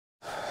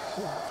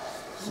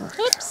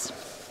Oops.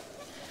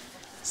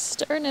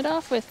 Starting it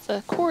off with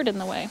the cord in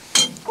the way.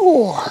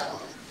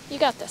 Oh. You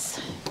got this.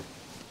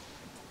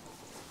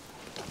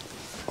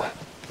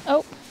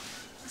 Oh,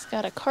 he's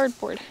got a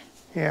cardboard.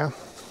 Yeah.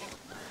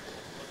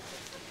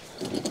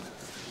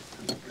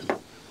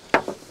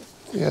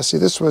 Yeah, see,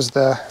 this was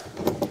the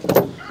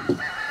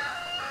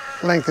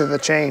length of the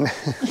chain.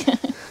 A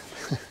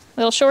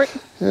little short?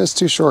 It was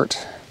too short.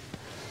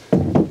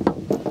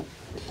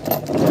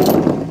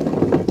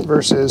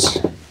 Versus,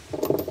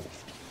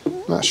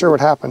 I'm not sure what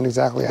happened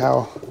exactly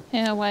how.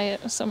 Yeah, why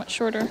it was so much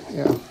shorter.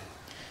 Yeah.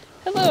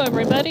 Hello,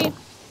 everybody.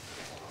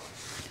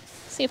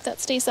 See if that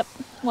stays up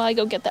while I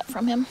go get that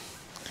from him.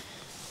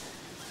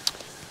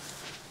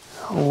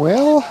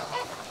 Well,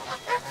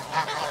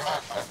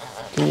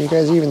 can you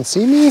guys even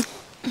see me?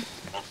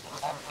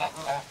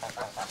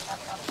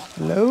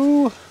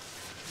 Hello?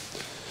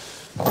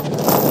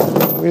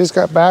 We just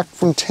got back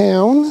from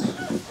town.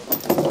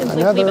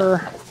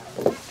 Another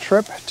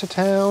trip to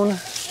town.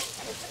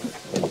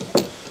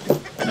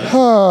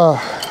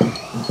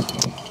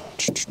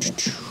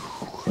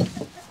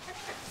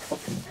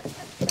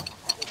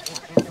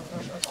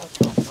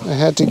 I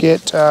had to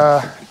get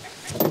a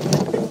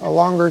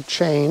longer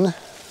chain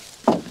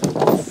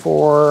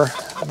for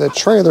the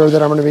trailer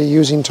that I'm going to be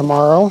using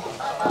tomorrow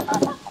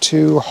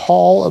to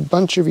haul a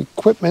bunch of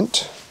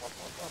equipment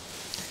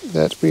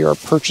that we are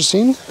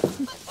purchasing.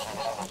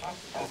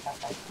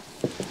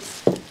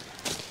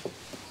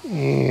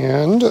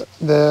 And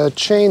the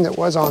chain that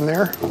was on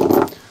there,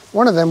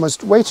 one of them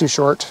was way too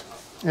short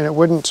and it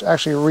wouldn't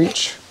actually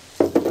reach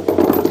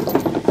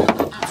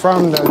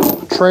from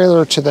the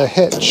trailer to the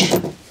hitch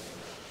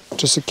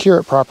to secure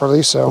it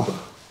properly, so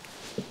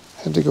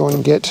I had to go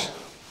and get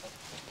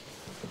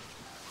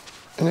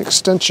an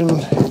extension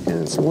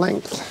in its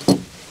length.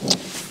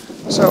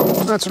 So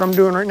that's what I'm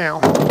doing right now.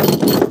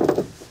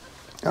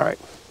 All right,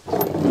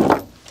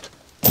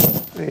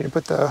 I need to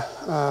put the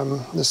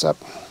this up.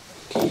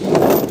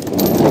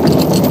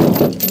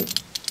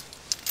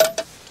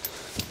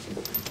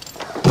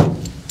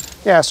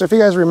 Yeah, so if you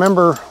guys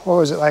remember, what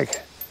was it,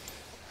 like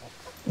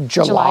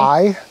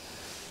July?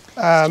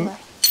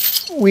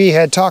 We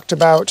had talked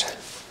about,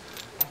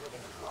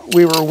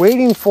 we were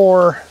waiting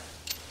to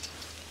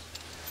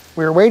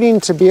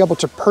be able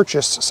to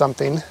purchase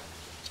something,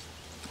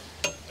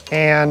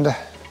 and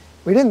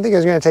we didn't think it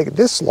was going to take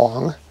this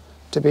long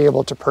to be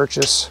able to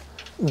purchase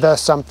the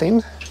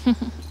something,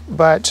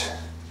 but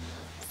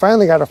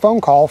finally got a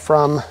phone call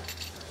from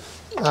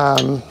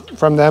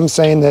them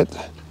saying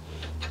that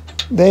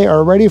they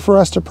are ready for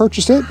us to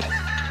purchase it.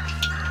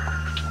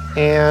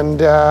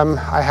 And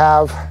I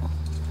have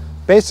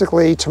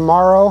basically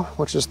tomorrow,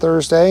 which is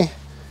Thursday,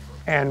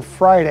 and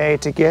Friday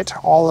to get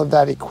all of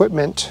that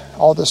equipment,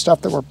 all the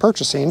stuff that we're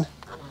purchasing,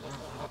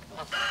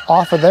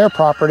 off of their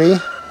property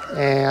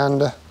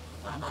and,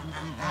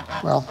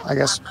 well, I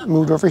guess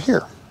moved over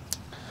here.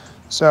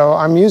 So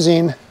I'm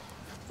using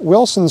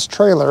Wilson's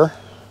trailer.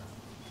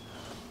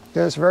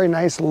 It's a very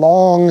nice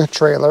long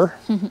trailer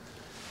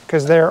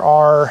because there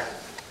are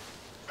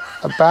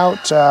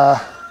about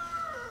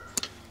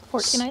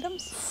 14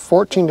 items?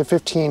 14 to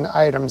 15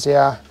 items,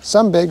 yeah.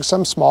 Some big,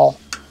 some small,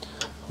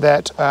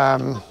 that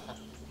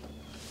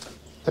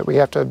that we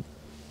have to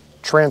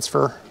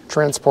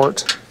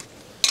transport.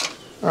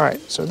 All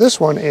right, so this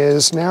one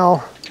is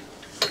now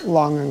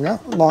long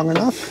enough. And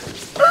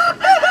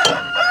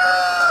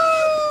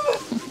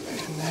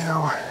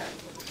now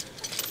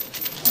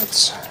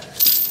let's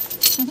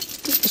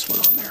get this one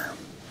on there.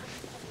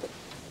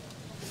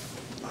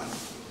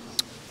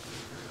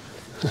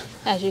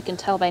 As you can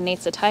tell by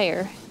Nate's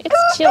attire,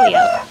 it's chilly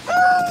out.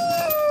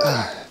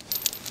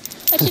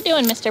 What you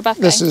doing, Mr.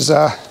 Buckeye?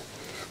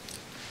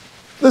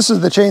 This is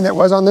the chain that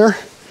was on there,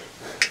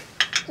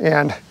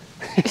 and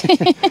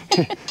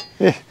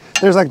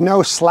there's like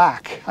no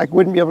slack. I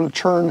wouldn't be able to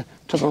turn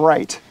to the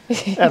right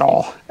at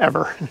all,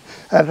 ever.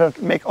 I had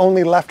to make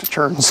only left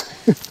turns.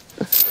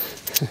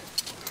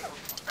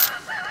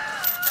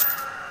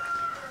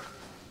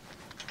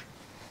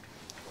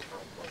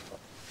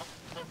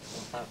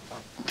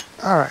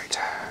 All right.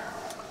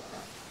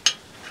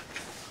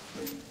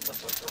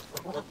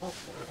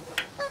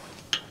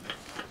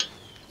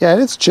 Yeah,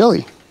 it's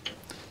chilly.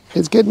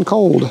 It's getting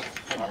cold.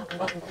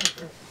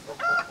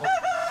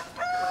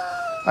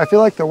 I feel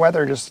like the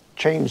weather just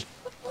changed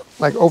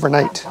like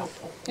overnight.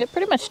 It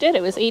pretty much did.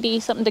 It was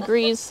 80-something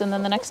degrees, and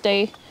then the next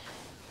day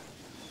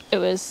it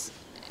was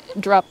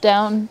dropped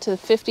down to the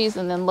 50s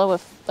and then low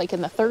of like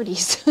in the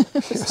 30s.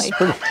 It's like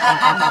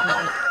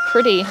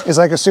pretty. It's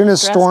like as soon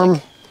as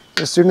drastic.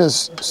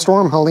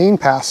 Storm Helene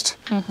passed,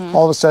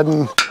 all of a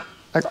sudden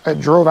it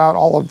drove out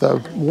all of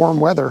the warm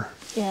weather.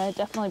 Yeah, it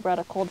definitely brought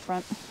a cold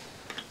front.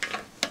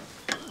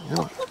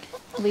 Yeah.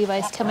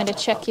 Levi's coming to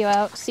check you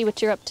out, see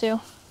what you're up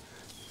to.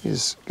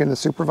 He's going to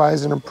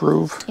supervise and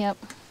approve. Yep.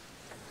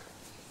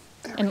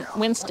 And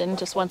Winston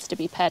just wants to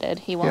be petted.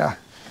 He won't. Yeah.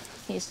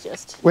 He's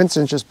just.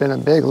 Winston's just been a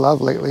big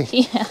love lately.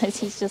 Yeah,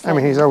 he's just. I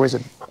mean, he's always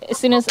a. As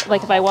soon as,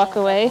 like, if I walk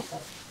away.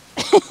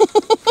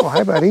 Oh,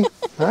 hi, buddy.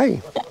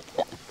 Hi.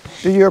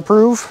 Do you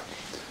approve?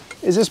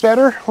 Is this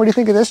better? What do you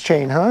think of this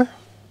chain, huh?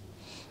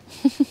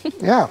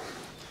 Yeah.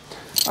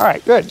 All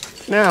right, good.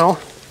 Now,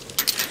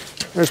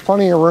 there's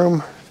plenty of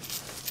room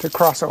to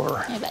cross over.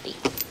 Hey, buddy.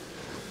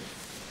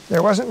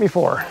 There wasn't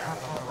before.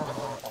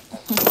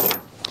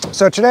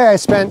 So today I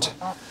spent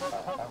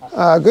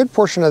a good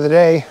portion of the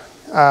day,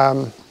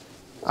 I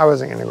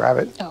wasn't gonna grab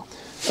it. Oh.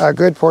 A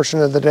good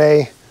portion of the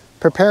day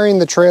preparing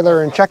the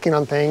trailer and checking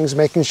on things,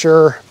 making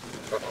sure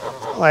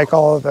like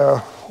all of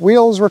the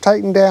wheels were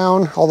tightened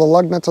down, all the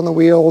lug nuts on the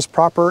wheels,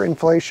 proper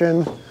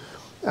inflation,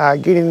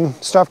 getting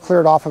stuff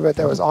cleared off of it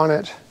that was on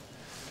it.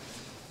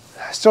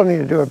 I still need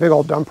to do a big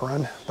old dump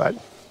run, but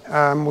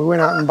we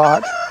went out and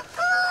bought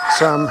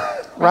some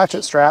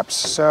ratchet straps,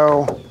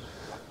 so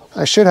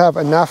I should have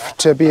enough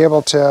to be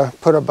able to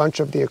put a bunch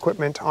of the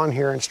equipment on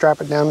here and strap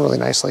it down really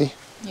nicely.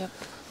 Yep.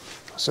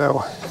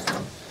 So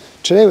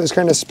today was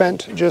kind of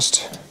spent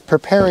just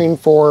preparing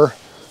for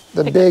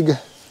the big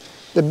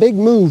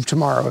move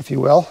tomorrow, if you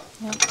will.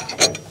 Yep.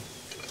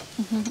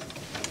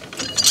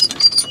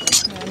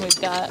 And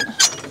we've got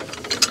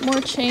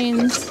more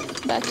chains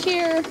back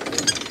here.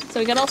 So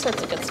we got all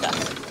sorts of good stuff.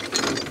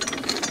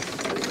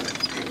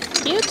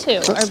 You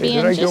two are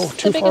being just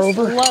the biggest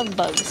love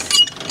bugs.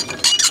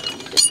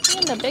 Just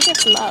being the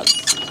biggest loves.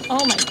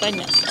 Oh my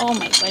goodness. Oh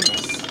my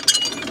goodness.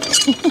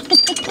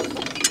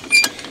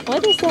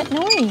 What is that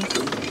noise?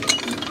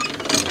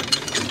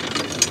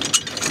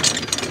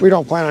 We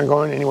don't plan on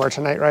going anywhere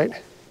tonight, right?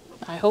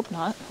 I hope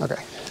not.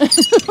 Okay.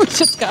 We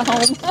just got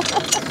home.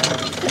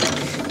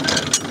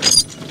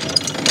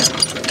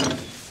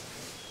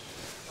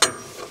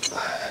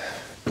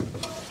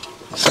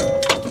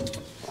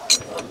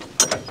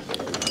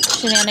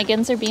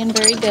 Shenanigans are being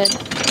very good.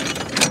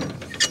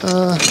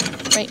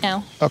 Right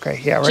now. Okay,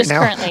 yeah, right just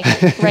now. Just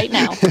currently, right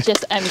now.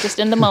 I'm just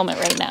in the moment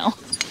right now.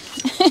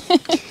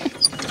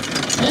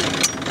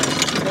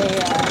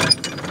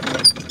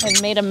 They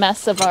have made a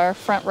mess of our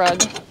front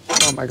rug.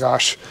 Oh my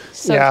gosh.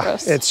 So yeah,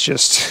 gross. It's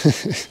just...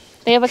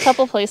 They have a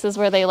couple places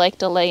where they like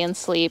to lay and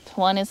sleep.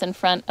 One is in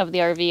front of the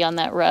RV on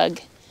that rug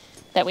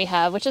that we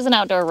have, which is an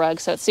outdoor rug,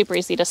 so it's super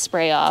easy to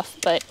spray off,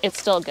 but it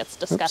still gets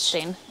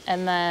disgusting. Oops.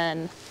 And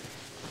then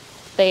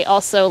they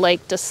also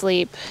like to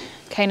sleep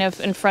kind of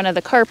in front of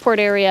the carport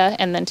area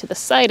and then to the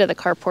side of the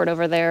carport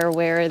over there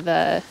where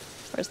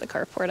where's the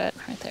carport at?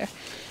 Right there.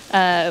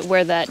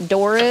 Where that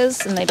door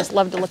is, and they just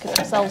love to look at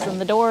themselves in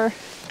the door.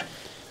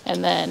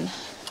 And then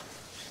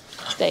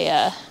they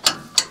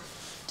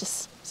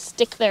just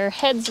stick their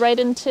heads right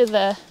into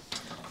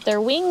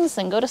their wings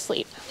and go to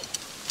sleep.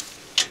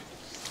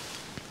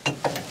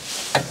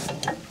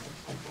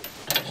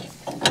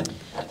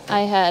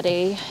 I had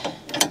a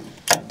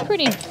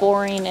pretty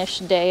boring-ish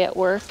day at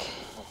work.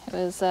 It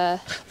was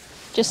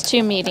just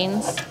 2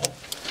 meetings.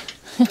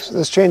 So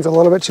this chain's a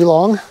little bit too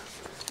long,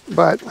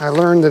 but I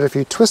learned that if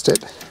you twist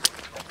it,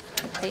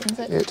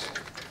 it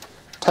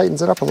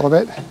tightens it up a little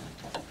bit.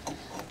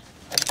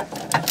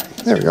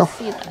 There we go.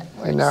 See that?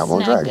 And now it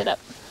won't drag. It up.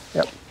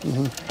 Yep.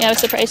 Mm-hmm. Yeah, I was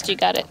surprised you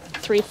got it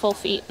 3 full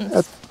feet.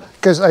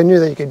 Because I knew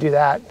that you could do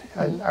that.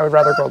 I would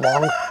rather go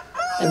long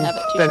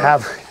than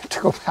have to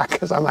go back,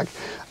 because I'm like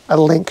a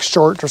link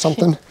short or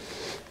something.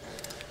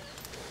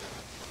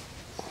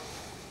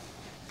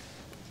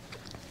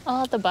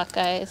 Oh, the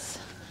Buckeyes.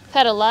 I've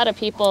had a lot of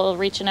people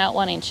reaching out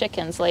wanting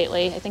chickens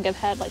lately. I think I've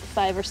had like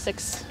 5 or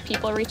 6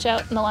 people reach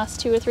out in the last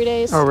 2 or 3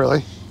 days. Oh,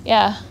 really?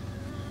 Yeah.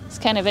 It's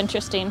kind of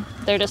interesting.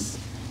 They're just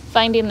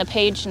finding the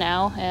page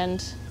now,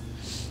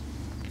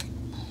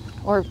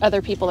 or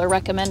other people are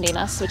recommending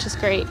us, which is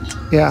great.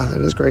 Yeah, that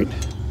is great.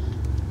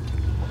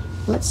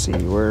 Let's see,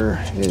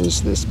 where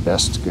is this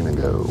best gonna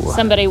go?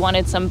 Somebody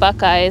wanted some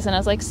Buckeyes, and I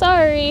was like,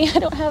 sorry, I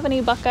don't have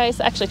any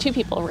Buckeyes. Actually, 2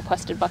 people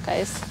requested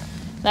Buckeyes.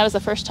 That was the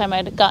first time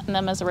I'd gotten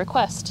them as a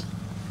request.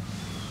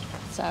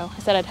 So I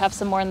said I'd have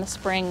some more in the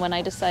spring when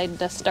I decide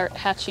to start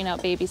hatching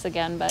out babies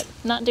again, but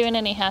not doing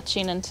any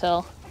hatching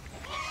until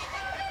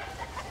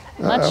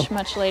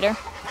much later.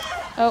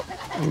 Oh.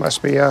 It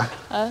must be a...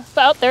 oh,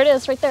 there it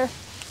is, right there.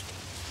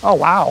 Oh,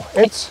 wow.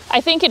 It's... I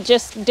think it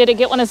just... Did it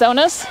get one of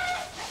Zona's?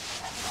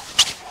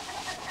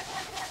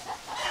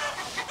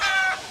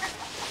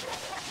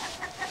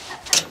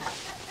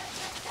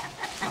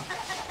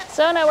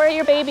 Zona, where are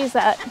your babies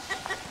at?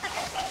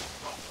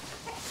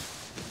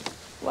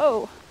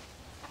 Whoa.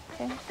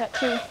 Okay, got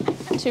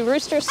two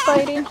roosters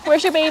fighting.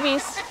 Where's your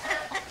babies?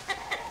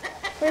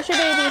 Where's your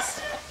babies?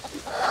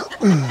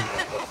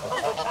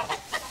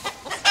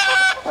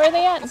 Where are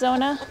they at,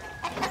 Zona?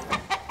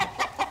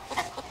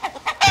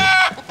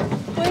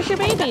 Where's your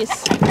babies?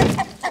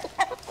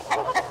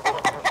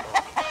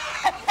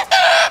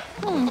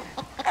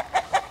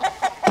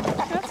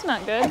 That's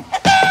not good.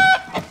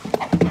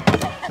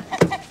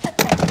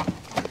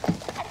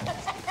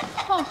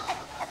 Huh.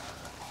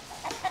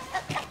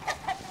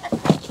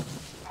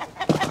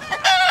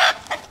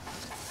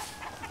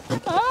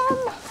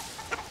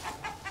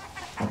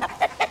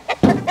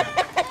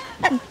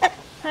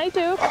 Hi,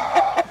 Duke.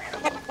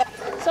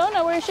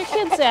 Zona, where's your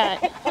kids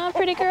at? Huh,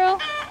 pretty girl?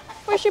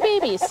 Where's your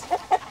babies?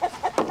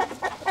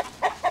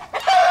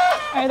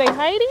 Are they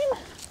hiding?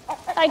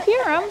 I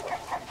hear them.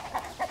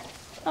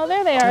 Oh,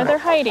 there they are. They're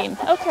hiding.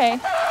 Okay.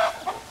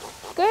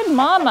 Good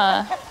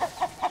mama.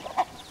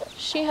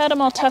 She had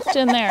them all tucked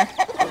in there.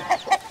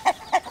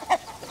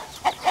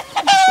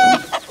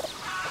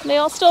 Are they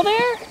all still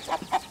there?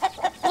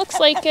 Looks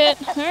like it.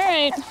 All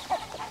right.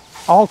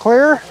 All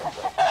clear?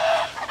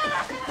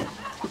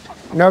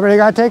 Nobody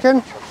got taken?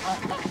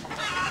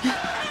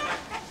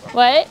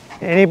 What?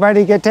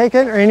 Anybody get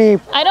taken or any?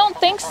 I don't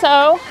think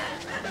so.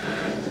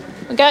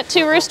 We got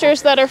 2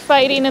 roosters that are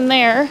fighting in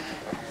there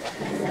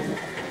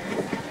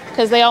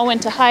because they all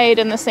went to hide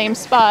in the same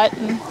spot.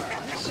 And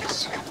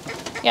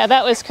yeah,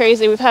 that was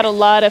crazy. We've had a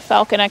lot of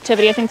falcon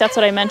activity. I think that's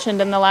what I mentioned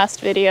in the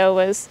last video.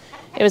 Was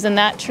it was in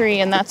that tree,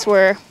 and that's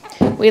where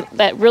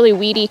that really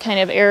weedy kind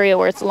of area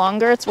where it's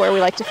longer. It's where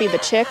we like to feed the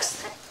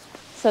chicks,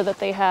 so that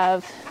they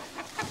have,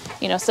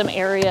 you know, some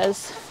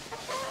areas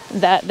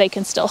that they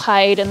can still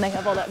hide, and they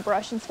have all that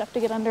brush and stuff to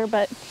get under.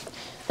 But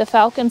the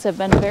falcons have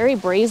been very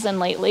brazen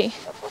lately,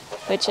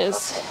 which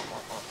is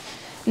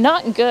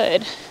not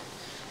good.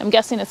 I'm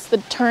guessing it's the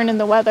turn in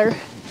the weather,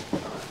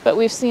 but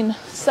we've seen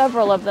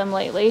several of them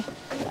lately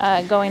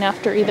going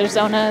after either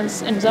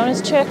Zona's and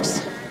Zona's chicks,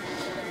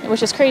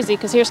 which is crazy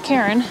because here's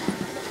Karen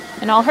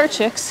and all her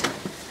chicks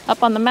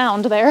up on the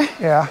mound there.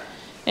 Yeah.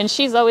 And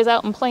she's always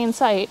out in plain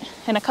sight,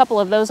 and a couple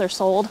of those are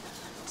sold,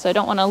 so I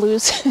don't want to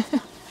lose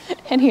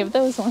any of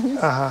those ones.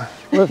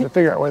 We'll have to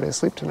figure out where they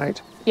sleep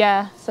tonight.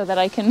 Yeah, so that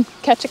I can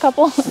catch a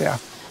couple. Yeah.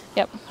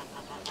 Yep.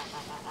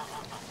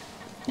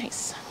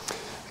 Nice.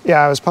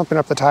 Yeah, I was pumping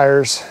up the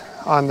tires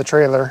on the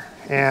trailer,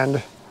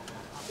 and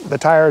the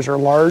tires are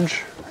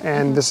large,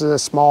 and this is a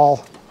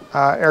small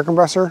air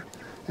compressor,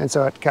 and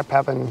so it kept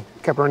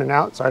running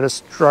out. So I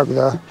just drug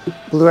the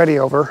Blue Eddy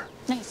over.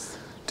 Nice.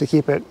 To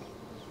keep it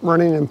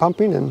running and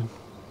pumping, and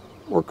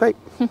worked great.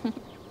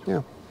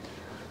 Yeah.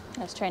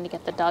 I was trying to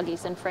get the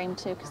doggies in frame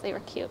too because they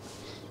were cute.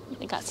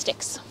 They got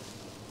sticks.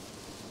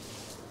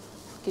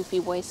 Goofy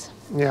boys.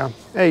 Yeah.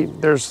 Hey,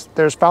 there's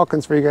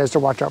falcons for you guys to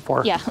watch out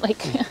for. Yeah,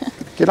 like.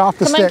 Get off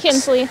the Come sticks. on,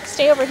 Kinsley.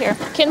 Stay over here.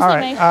 Kinsley, all right,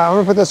 May. I'm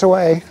gonna put this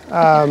away.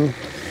 I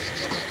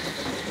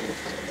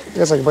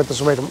guess I can put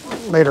this away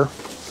later.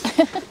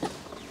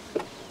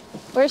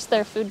 Where's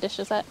their food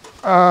dishes at?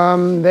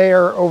 They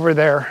are over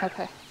there.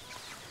 Okay.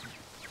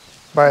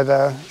 By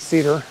the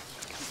cedar,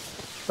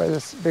 by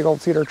this big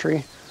old cedar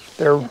tree.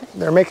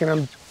 They're making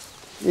them.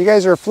 You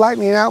guys are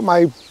flattening out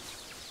my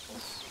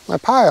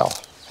pile.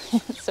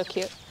 So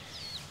cute.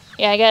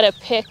 Yeah, I gotta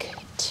pick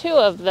 2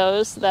 of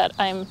those that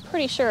I'm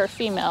pretty sure are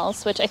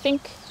females, which I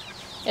think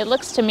it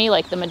looks to me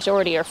like the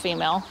majority are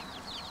female.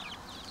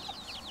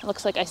 It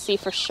looks like I see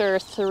for sure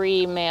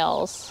 3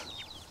 males.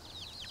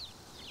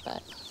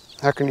 But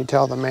How can you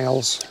tell the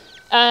males?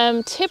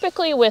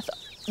 typically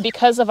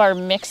because of our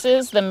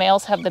mixes, the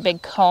males have the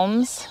big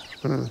combs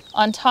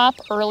on top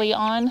early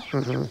on.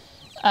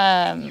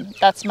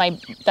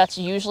 That's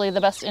usually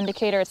the best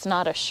indicator. It's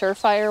not a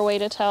surefire way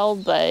to tell,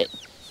 but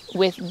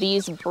with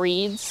these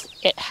breeds,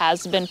 it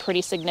has been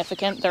pretty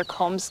significant. Their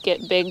combs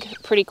get big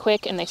pretty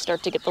quick, and they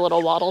start to get the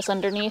little wattles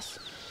underneath.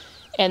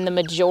 And the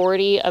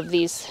majority of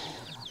these,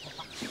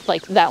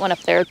 like that one up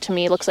there, to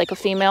me looks like a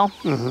female.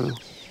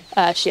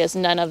 She has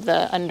none of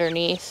the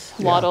underneath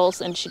wattles,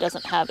 and she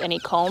doesn't have any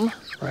comb.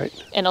 Right.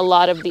 And a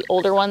lot of the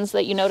older ones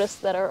that you notice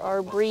that are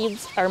our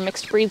breeds, are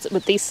mixed breeds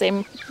with these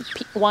same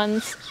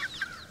ones,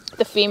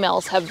 the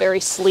females have very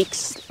sleek,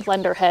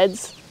 slender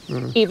heads,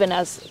 even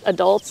as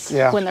adults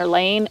when they're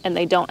laying, and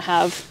they don't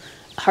have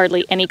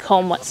hardly any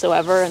comb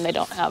whatsoever, and they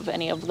don't have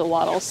any of the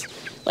wattles.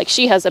 Like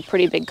she has a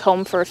pretty big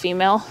comb for a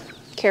female,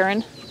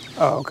 Karen.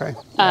 Oh, okay.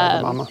 Yeah,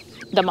 the mama.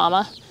 The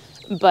mama.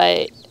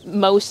 But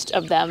most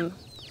of them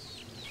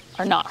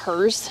are not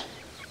hers,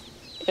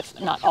 if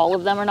not all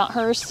of them are not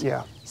hers.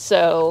 Yeah.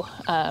 So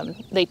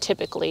they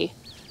typically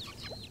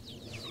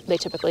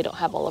don't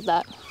have all of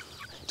that,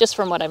 just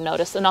from what I've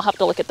noticed. And I'll have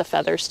to look at the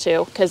feathers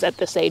too, because at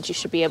this age you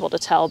should be able to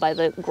tell by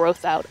the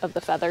growth out of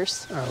the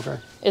feathers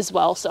as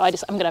well. So I'm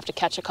gonna have to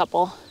catch a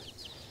couple,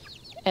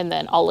 and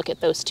then I'll look at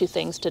those 2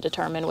 things to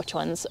determine which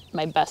one's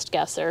my best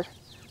guess are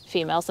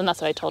females. And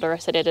that's what I told her. I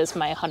said it is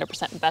my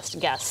 100% best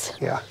guess.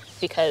 Yeah.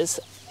 Because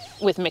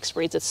with mixed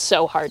breeds, it's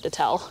so hard to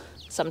tell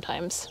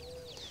sometimes,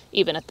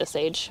 even at this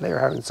age. They are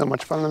having so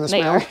much fun in this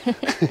They mound. are.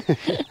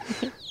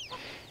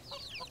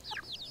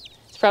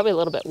 It's probably a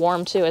little bit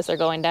warm too as they're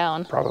going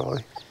down.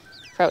 Probably.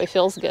 Probably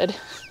feels good.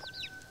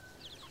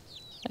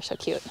 They're so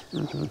cute.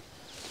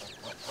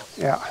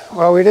 Yeah.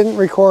 Well, we didn't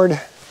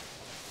record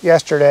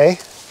yesterday.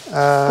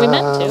 We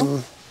meant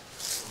to.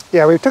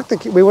 Yeah, we had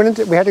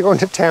to go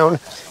into town.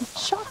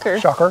 Shocker.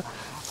 Shocker.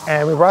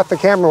 And we brought the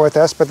camera with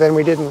us, but then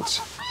we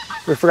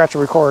forgot to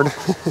record.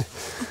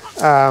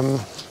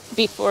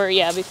 Before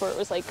it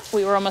was like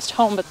we were almost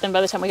home, but then by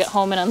the time we got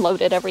home and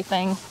unloaded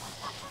everything,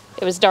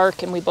 it was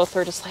dark, and we both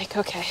were just like,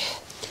 okay.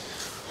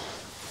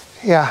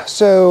 Yeah,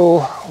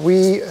 so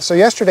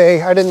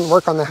yesterday I didn't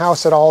work on the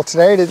house at all.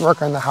 Today I didn't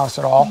work on the house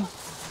at all.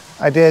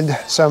 I did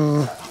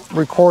some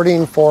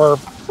recording for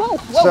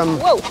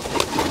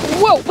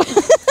Whoa.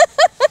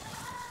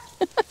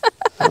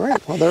 All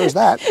right, well, there's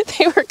that.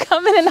 They were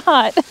coming in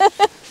hot.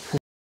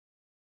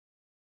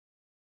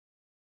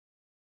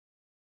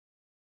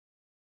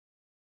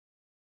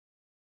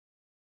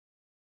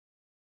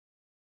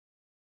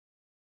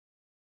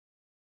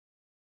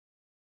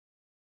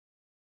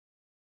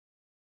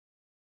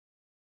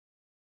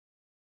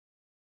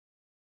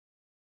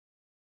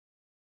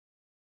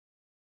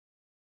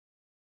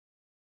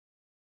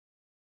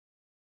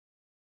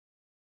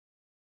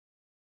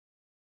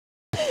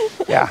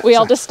 Yeah. We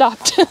all just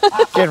stopped.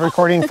 Did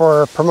recording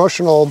for a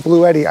promotional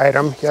Blue Eddy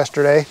item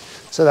yesterday,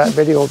 so that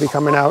video will be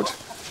coming out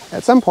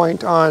at some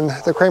point on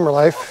the Kraemer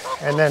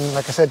Life. And then,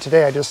 like I said,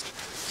 today I just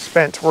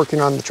spent working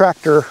on the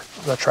tractor,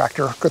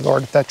 good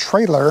Lord, the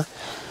trailer.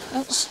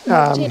 Oh,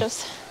 more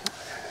potatoes.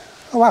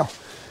 Oh, wow.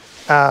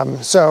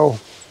 So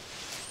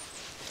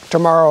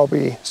tomorrow I'll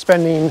be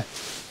spending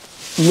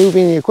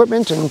moving the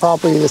equipment, and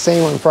probably the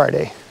same on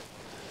Friday.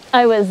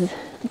 I was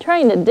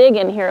trying to dig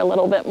in here a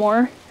little bit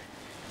more,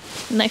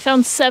 and I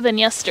found 7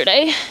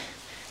 yesterday.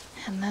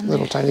 And then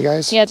Little tiny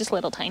guys? Yeah, just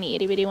little tiny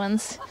itty bitty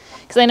ones.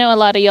 Because I know a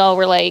lot of y'all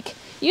were like,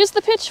 use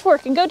the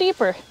pitchfork and go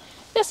deeper.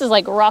 This is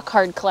like rock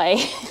hard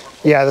clay.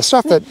 Yeah, the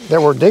stuff that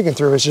we're digging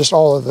through is just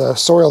all of the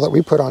soil that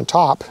we put on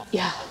top.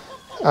 Yeah.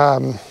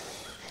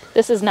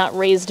 This is not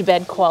raised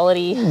bed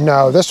quality.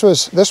 No, this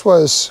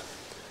was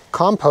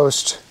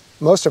compost.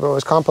 Most of it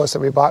was compost that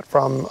we bought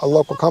from a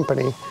local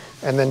company,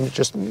 and then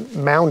just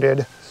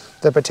mounded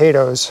the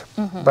potatoes.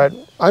 But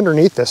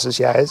underneath this is,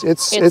 yeah,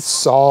 it's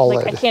solid.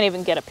 Like I can't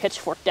even get a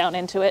pitchfork down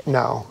into it.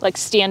 No. Like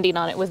standing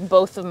on it with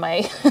both of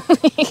my.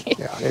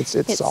 Yeah,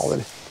 it's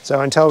solid. So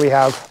until we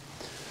have,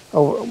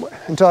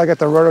 until I get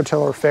the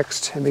rototiller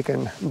fixed and we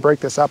can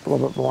break this up a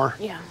little bit more.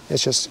 Yeah.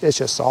 It's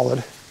just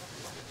solid.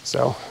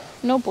 So.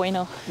 No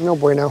bueno. No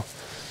bueno.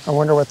 I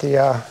wonder what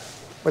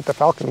the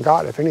falcon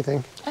got, if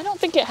anything. I don't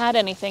think it had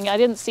anything. I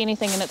didn't see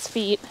anything in its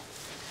feet.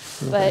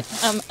 But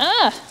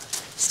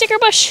sticker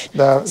bush.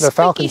 The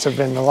falcons have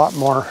been a lot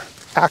more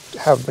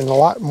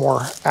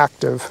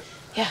active.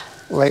 Yeah.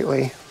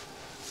 Lately.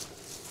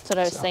 That's what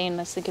I was saying. I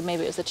was thinking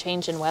maybe it was a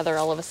change in weather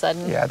all of a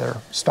sudden. Yeah,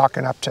 they're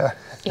stocking up to.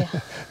 Yeah.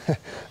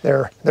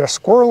 they're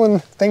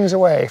squirreling things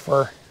away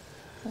for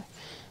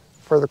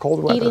the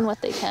cold weather. Eating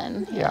what they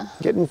can. Yeah,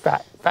 getting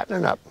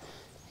fattening up.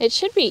 It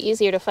should be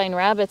easier to find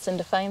rabbits and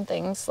to find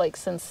things, like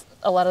since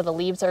a lot of the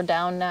leaves are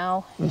down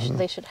now,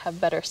 they should have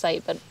better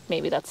sight, but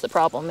maybe that's the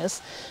problem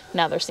is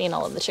now they're seeing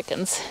all of the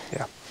chickens.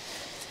 Yeah.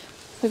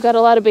 We've got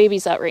a lot of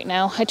babies out right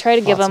now. I try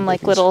to give them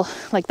like little,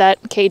 like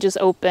that cage is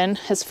open,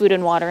 has food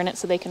and water in it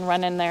so they can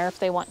run in there if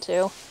they want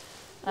to.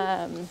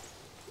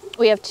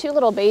 We have 2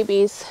 little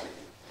babies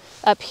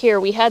up here.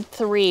 We had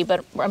 3,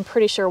 but I'm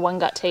pretty sure 1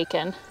 got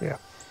taken. Yeah.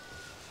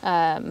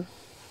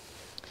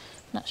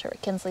 Not sure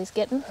what Kinsley's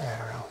getting. I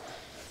don't know.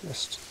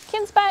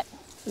 Kin's back.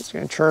 I'm just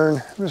gonna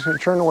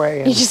turn away.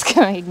 And You're just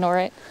gonna ignore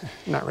it.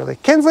 Not really.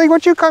 Kinsley,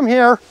 would you come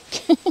here?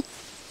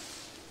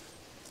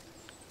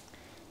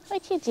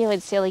 What you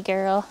doing, silly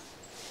girl?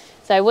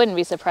 So I wouldn't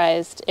be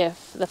surprised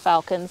if the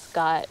falcons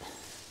got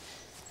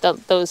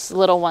those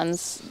little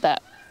ones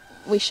that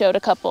we showed a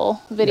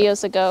couple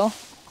videos ago.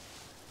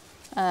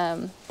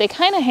 They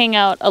kind of hang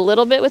out a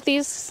little bit with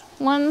these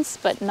ones,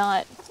 but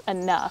not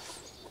enough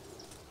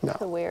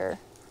to where.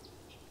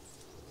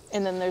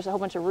 And then there's a whole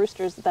bunch of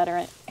roosters that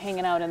are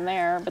hanging out in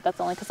there, but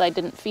that's only because I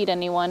didn't feed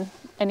any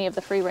of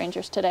the free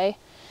rangers today.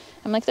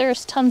 I'm like,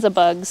 there's tons of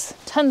bugs,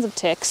 tons of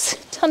ticks,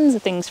 tons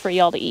of things for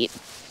y'all to eat.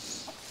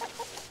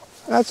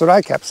 That's what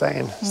I kept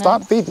saying.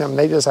 Stop feeding them.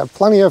 They just have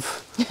plenty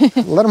of,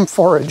 let them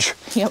forage.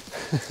 Yep.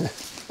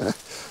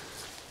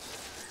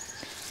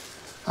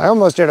 I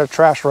almost did a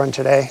trash run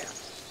today.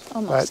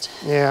 Almost.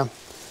 But yeah,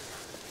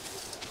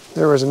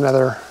 there was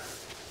another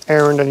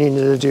errand I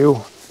needed to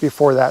do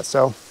before that,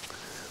 so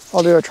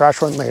I'll do a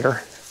trash run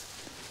later.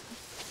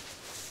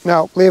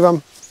 No, leave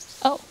them.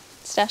 Oh,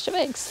 stash of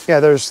eggs. Yeah,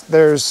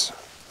 there's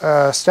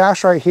a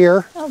stash right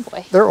here. Oh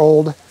boy. They're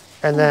old.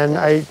 And then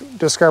I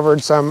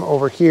discovered some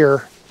over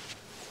here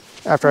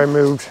after I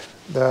moved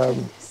the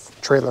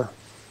trailer.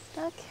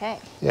 Okay.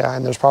 Yeah,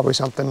 and there's probably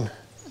something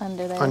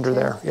under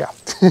there. Yeah.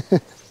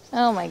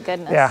 Oh my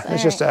goodness. Yeah, All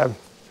it's just right.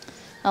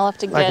 I'll have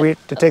to get like we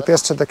had to take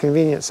this to the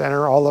convenience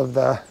center, all of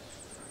the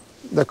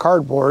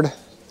cardboard,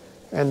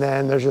 and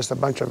then there's just a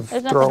bunch of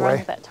There's nothing wrong throwaway.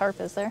 with that tarp,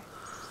 is there?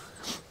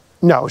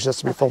 No, it's just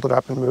to be folded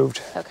up and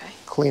moved. Okay.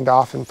 Cleaned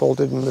off and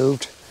folded and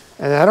moved.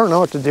 And I don't know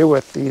what to do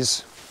with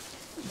these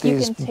You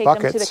can take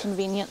buckets. them to the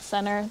convenience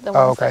center. The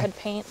ones that okay. had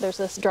paint, there's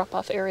this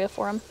drop-off area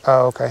for them.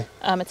 Oh, okay.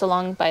 It's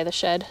along by the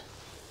shed,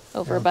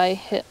 over by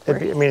Hit.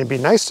 It'd be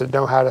nice to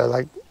know how to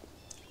like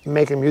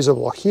make them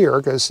usable here,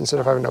 because instead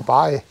of having to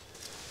buy,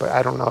 but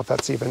I don't know if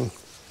that's even,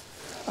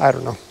 I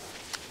don't know.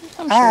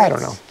 I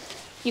don't know.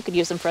 You could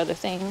use them for other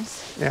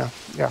things. Yeah,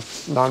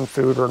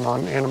 non-food or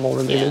non-animal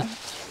related.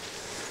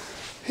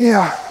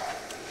 Yeah.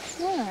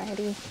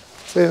 Alrighty.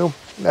 So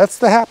that's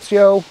the haps,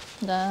 yo.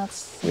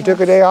 We took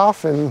a day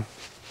off and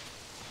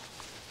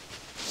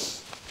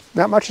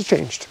not much has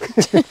changed.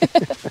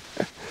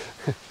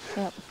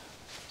 Yep.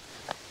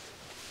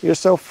 You're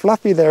so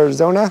fluffy there,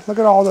 Zona. Look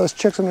at all those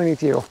chicks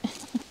underneath you.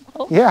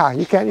 Oh. Yeah,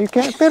 you can't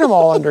fit them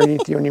all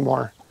underneath you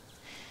anymore.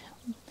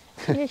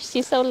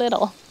 She's so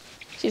little.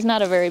 She's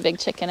not a very big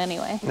chicken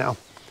anyway. No.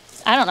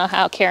 I don't know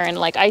how Karen,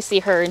 like I see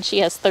her and she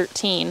has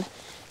 13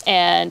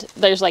 and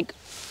there's like,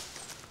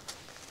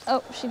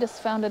 oh, she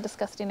just found a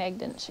disgusting egg,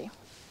 didn't she?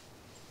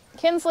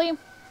 Kinsley,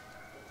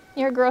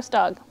 you're a gross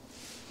dog.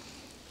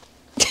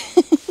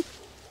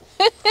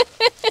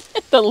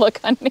 The look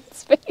on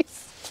Nate's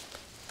face.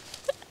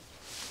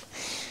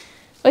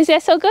 Was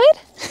that so good?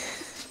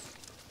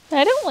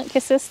 I don't want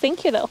kisses.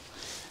 Thank you, though.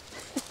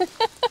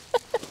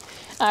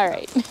 All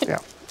right. Yeah.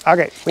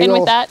 Okay. And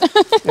with that,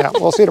 yeah,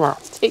 we'll see you tomorrow.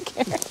 take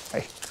care.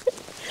 Bye.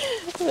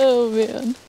 Oh, man.